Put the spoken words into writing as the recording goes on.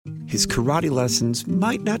his karate lessons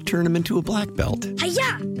might not turn him into a black belt.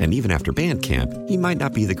 Hi-ya! And even after band camp, he might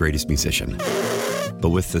not be the greatest musician.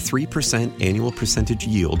 But with the 3% annual percentage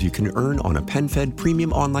yield you can earn on a PenFed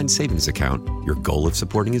premium online savings account, your goal of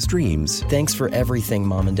supporting his dreams... Thanks for everything,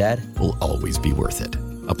 Mom and Dad. ...will always be worth it.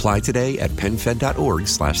 Apply today at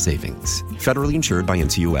PenFed.org/savings. Federally insured by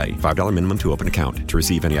NCUA. $5 minimum to open account. To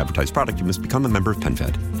receive any advertised product, you must become a member of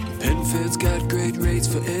PenFed. PenFed's got great rates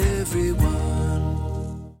for everyone.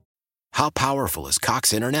 How powerful is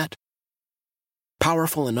Cox Internet?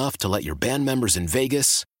 Powerful enough to let your band members in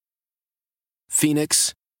Vegas,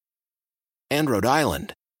 Phoenix, and Rhode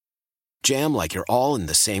Island jam like you're all in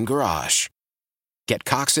the same garage. Get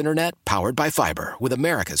Cox Internet powered by fiber with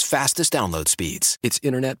America's fastest download speeds. It's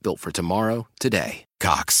internet built for tomorrow, today.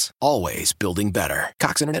 Cox, always building better.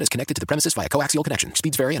 Cox Internet is connected to the premises via coaxial connection.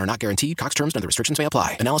 Speeds vary and are not guaranteed. Cox terms and other restrictions may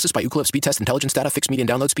apply. Analysis by Ookla Speed Test Intelligence Data. Fixed median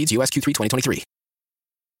download speeds. US Q3 2023.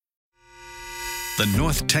 The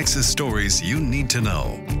North Texas stories you need to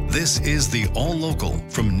know. This is the All Local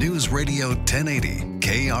from News Radio 1080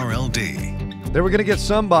 KRLD. They were going to get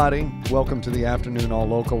somebody. Welcome to the afternoon All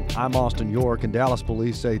Local. I'm Austin York, and Dallas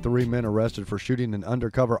police say 3 men arrested for shooting an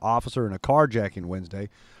undercover officer in a carjacking Wednesday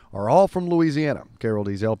are all from Louisiana.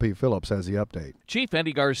 KRLD's LP Phillips has the update. Chief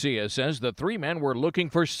Eddie Garcia says the 3 men were looking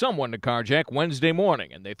for someone to carjack Wednesday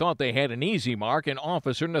morning, and they thought they had an easy mark in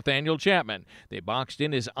Officer Nathaniel Chapman. They boxed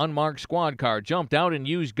in his unmarked squad car, jumped out, and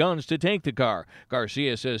used guns to take the car.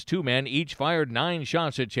 Garcia says 2 men each fired 9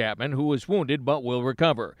 shots at Chapman, who was wounded but will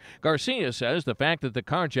recover. Garcia says the fact that the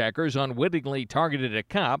carjackers unwittingly targeted a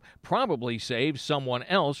cop probably saved someone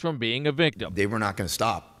else from being a victim. They were not going to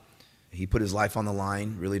stop. He put his life on the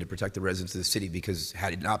line, really, to protect the residents of the city, because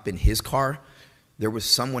had it not been his car, there was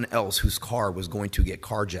someone else whose car was going to get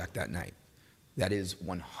carjacked that night. That is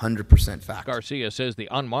 100% fact. Garcia says the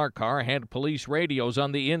unmarked car had police radios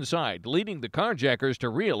on the inside, leading the carjackers to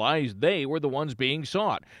realize they were the ones being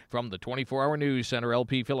sought. From the 24-hour news center,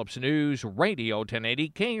 LP Phillips News, Radio 1080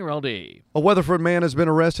 KRLD. A Weatherford man has been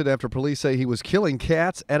arrested after police say he was killing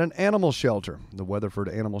cats at an animal shelter. The Weatherford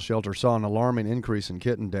Animal Shelter saw an alarming increase in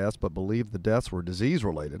kitten deaths, but believed the deaths were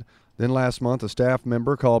disease-related. Then last month, a staff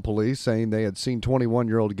member called police saying they had seen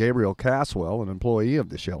 21-year-old Gabriel Caswell, an employee of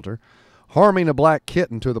the shelter, harming a black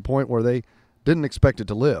kitten to the point where they didn't expect it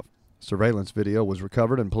to live. Surveillance video was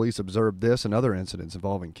recovered, and police observed this and other incidents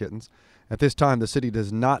involving kittens. At this time, the city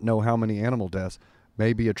does not know how many animal deaths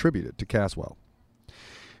may be attributed to Caswell.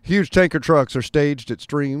 Huge tanker trucks are staged at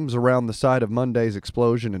streams around the site of Monday's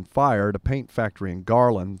explosion and fire at a paint factory in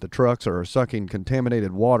Garland. The trucks are sucking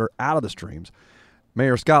contaminated water out of the streams.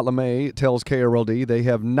 Mayor Scott LeMay tells KRLD they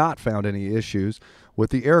have not found any issues with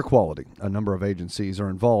the air quality. A number of agencies are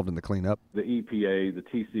involved in the cleanup. The EPA,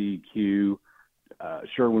 the TCEQ,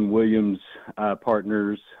 Sherwin-Williams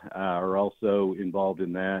partners are also involved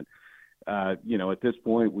in that. At this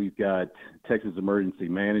point, we've got Texas Emergency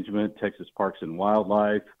Management, Texas Parks and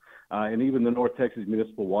Wildlife, and even the North Texas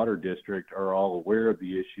Municipal Water District are all aware of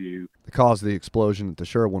the issue. The cause of the explosion at the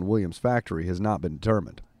Sherwin-Williams factory has not been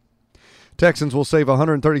determined. Texans will save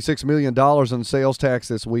 $136 million in sales tax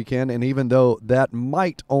this weekend, and even though that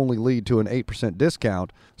might only lead to an 8%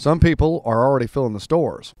 discount, some people are already filling the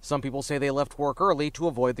stores. Some people say they left work early to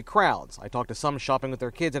avoid the crowds. I talked to some shopping with their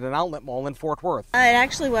kids at an outlet mall in Fort Worth. It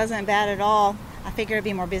actually wasn't bad at all. I figure it'd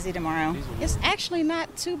be more busy tomorrow. It's actually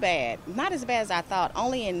not too bad. Not as bad as I thought.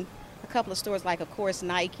 Only in a couple of stores, like, of course,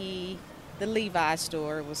 Nike. The Levi's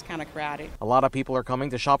store was kind of crowded. A lot of people are coming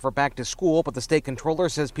to shop for back to school, but the state controller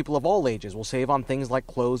says people of all ages will save on things like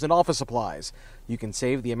clothes and office supplies. You can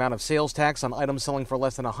save the amount of sales tax on items selling for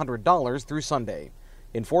less than $100 through Sunday.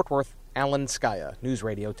 In Fort Worth, Alan Skaya, News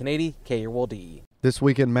Radio 1080 KRLD. This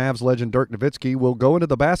weekend, Mavs legend Dirk Nowitzki will go into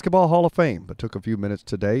the Basketball Hall of Fame, but took a few minutes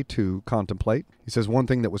today to contemplate. He says one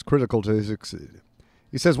thing that was critical to his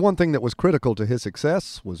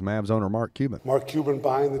success was Mavs owner Mark Cuban. Mark Cuban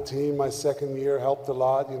buying the team my second year helped a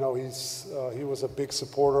lot. He was a big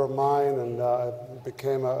supporter of mine and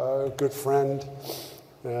became a good friend.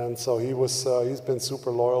 And so he's been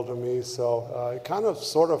super loyal to me. So it kind of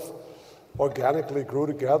sort of organically grew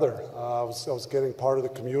together. I was getting part of the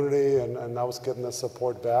community and I was getting the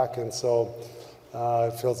support back. And so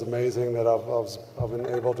it feels amazing that I've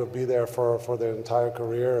been able to be there for the entire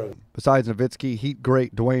career. Besides Nowitzki, Heat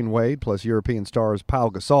great Dwayne Wade, plus European stars Pau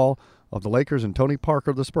Gasol of the Lakers and Tony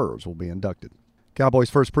Parker of the Spurs will be inducted. Cowboys'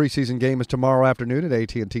 first preseason game is tomorrow afternoon at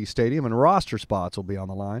AT&T Stadium, and roster spots will be on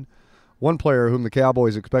the line. One player whom the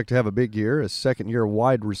Cowboys expect to have a big year is second-year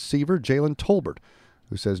wide receiver Jalen Tolbert,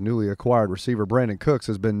 who says newly acquired receiver Brandon Cooks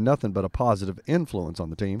has been nothing but a positive influence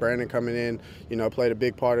on the team. Brandon coming in, played a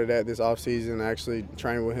big part of that this offseason. I actually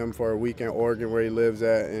trained with him for a week in Oregon where he lives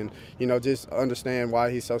at, and, just understand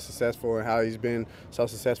why he's so successful and how he's been so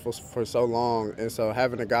successful for so long. And so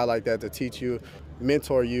having a guy like that to teach you,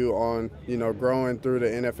 mentor you on, growing through the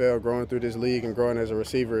NFL, growing through this league, and growing as a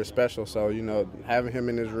receiver is special. So, having him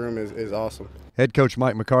in this room is awesome. Head coach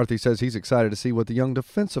Mike McCarthy says he's excited to see what the young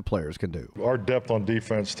defensive players can do. Our depth on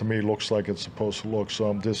defense, to me, looks like it's supposed to look. So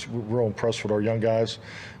I'm just real impressed with our young guys.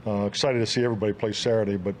 Excited to see everybody play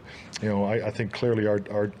Saturday. But, I think clearly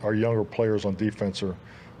our younger players on defense are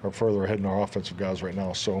further ahead than our offensive guys right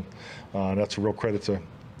now. So that's a real credit to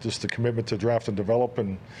just the commitment to draft and develop.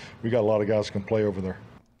 And we got a lot of guys who can play over there.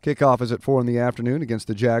 Kickoff is at 4 in the afternoon against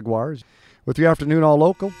the Jaguars. With your afternoon All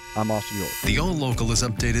Local, I'm Austin York. The All Local is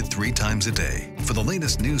updated 3 times a day. For the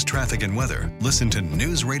latest news, traffic, and weather, listen to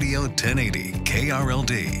News Radio 1080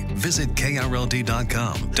 KRLD. Visit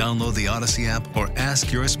KRLD.com, download the Odyssey app, or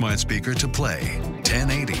ask your smart speaker to play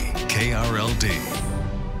 1080 KRLD.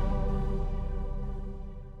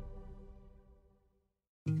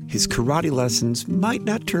 His karate lessons might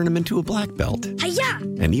not turn him into a black belt. Hi-ya!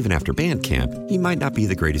 And even after band camp, he might not be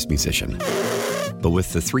the greatest musician. But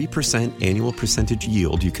with the 3% annual percentage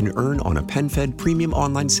yield you can earn on a PenFed premium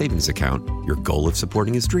online savings account, your goal of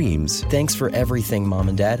supporting his dreams... Thanks for everything, Mom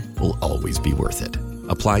and Dad. ...will always be worth it.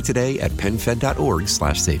 Apply today at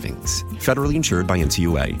PenFed.org/savings. Federally insured by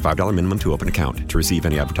NCUA. $5 minimum to open account. To receive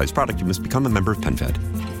any advertised product, you must become a member of PenFed.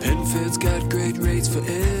 PenFed's got great rates for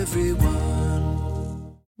everyone.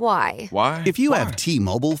 Why? Why? If you have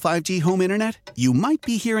T-Mobile 5G home internet, you might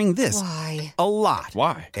be hearing this Why? a lot.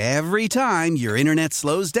 Why? Every time your internet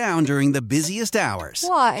slows down during the busiest hours.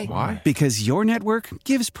 Why? Why? Because your network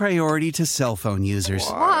gives priority to cell phone users.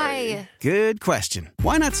 Why? Good question.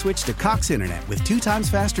 Why not switch to Cox Internet with 2 times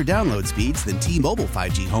faster download speeds than T-Mobile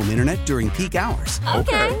 5G home internet during peak hours?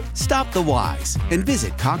 Okay. Stop the whys and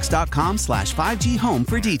visit cox.com/5G home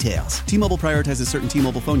for details. T-Mobile prioritizes certain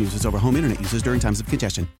T-Mobile phone users over home internet users during times of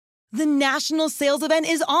congestion. The national sales event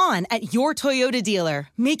is on at your Toyota dealer,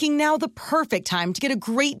 making now the perfect time to get a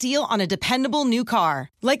great deal on a dependable new car.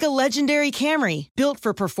 Like a legendary Camry, built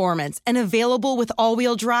for performance and available with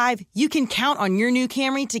all-wheel drive, you can count on your new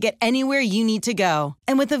Camry to get anywhere you need to go.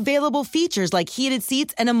 And with available features like heated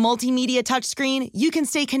seats and a multimedia touchscreen, you can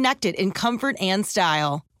stay connected in comfort and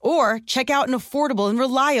style. Or check out an affordable and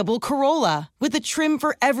reliable Corolla with a trim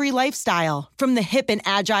for every lifestyle, from the hip and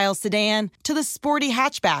agile sedan to the sporty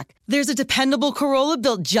hatchback. There's a dependable Corolla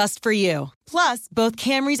built just for you. Plus, both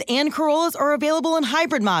Camrys and Corollas are available in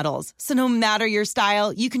hybrid models, so no matter your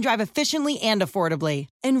style, you can drive efficiently and affordably.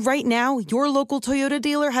 And right now, your local Toyota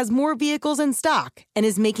dealer has more vehicles in stock and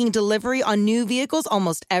is making delivery on new vehicles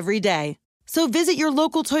almost every day. So visit your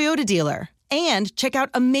local Toyota dealer. And check out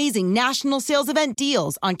amazing national sales event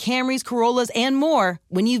deals on Camrys, Corollas, and more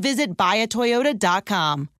when you visit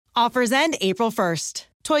buyatoyota.com. Offers end April 1st.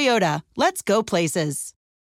 Toyota, let's go places.